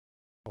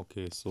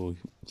Okay, so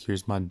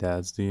here's my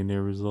dad's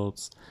DNA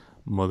results.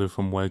 Mother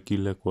from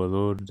Guayaquil,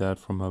 Ecuador. Dad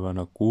from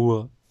Habana,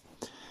 Cuba.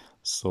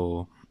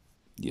 So,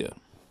 yeah.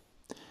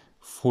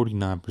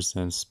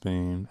 49%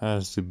 Spain,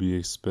 as to be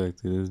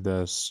expected.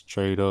 That's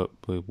straight up,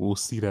 but we'll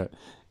see that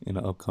in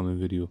the upcoming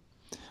video.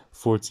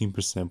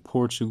 14%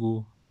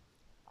 Portugal.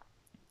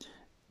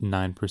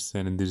 9%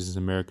 Indigenous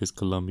Americas,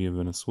 Colombia, and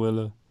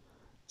Venezuela.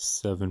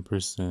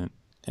 7%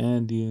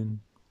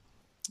 Andean.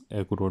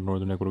 Ecuador,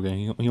 Northern Ecuador.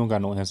 He don't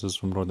got no ancestors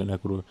from Northern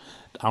Ecuador.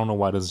 I don't know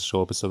why it doesn't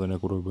show up as Southern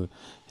Ecuador, but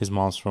his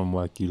mom's from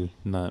Guayaquil,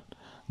 not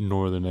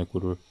Northern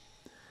Ecuador.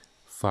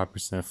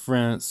 5%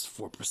 France,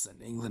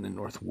 4% England and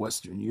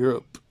Northwestern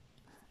Europe,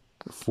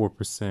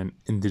 4%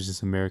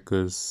 Indigenous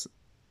Americas,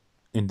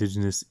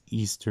 Indigenous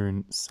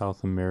Eastern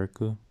South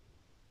America.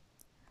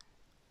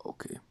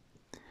 Okay.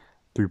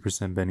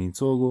 3% Benin,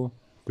 Togo,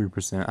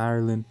 3%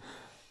 Ireland,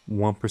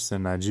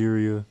 1%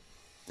 Nigeria,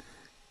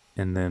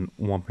 and then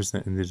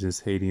 1% Indigenous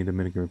Haiti and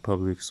Dominican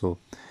Republic. So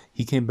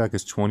he came back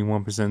as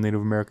 21%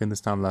 Native American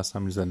this time. Last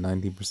time he was at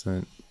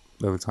 19%.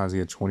 The other times he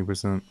had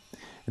 20%.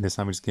 And this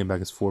time he just came back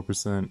as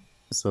 4%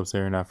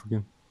 Sub-Saharan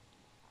African.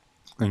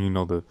 And you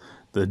know the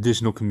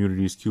additional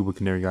communities, Cuba,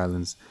 Canary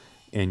Islands,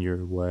 and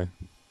Uruguay.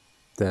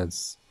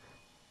 That's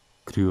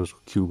Creole,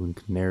 Cuban,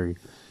 Canary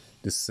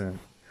descent,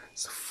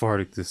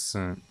 Sephardic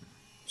descent.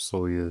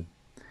 So yeah,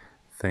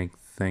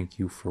 thank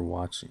you for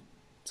watching.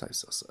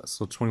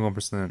 So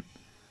 21%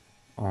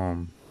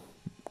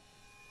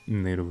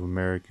 Native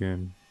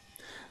American,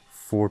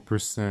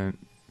 4%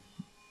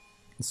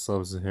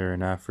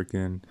 Sub-Saharan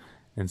African,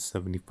 and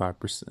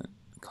 75%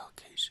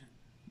 Caucasian.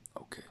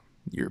 Okay,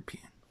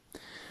 European.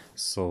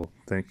 So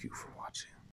thank you for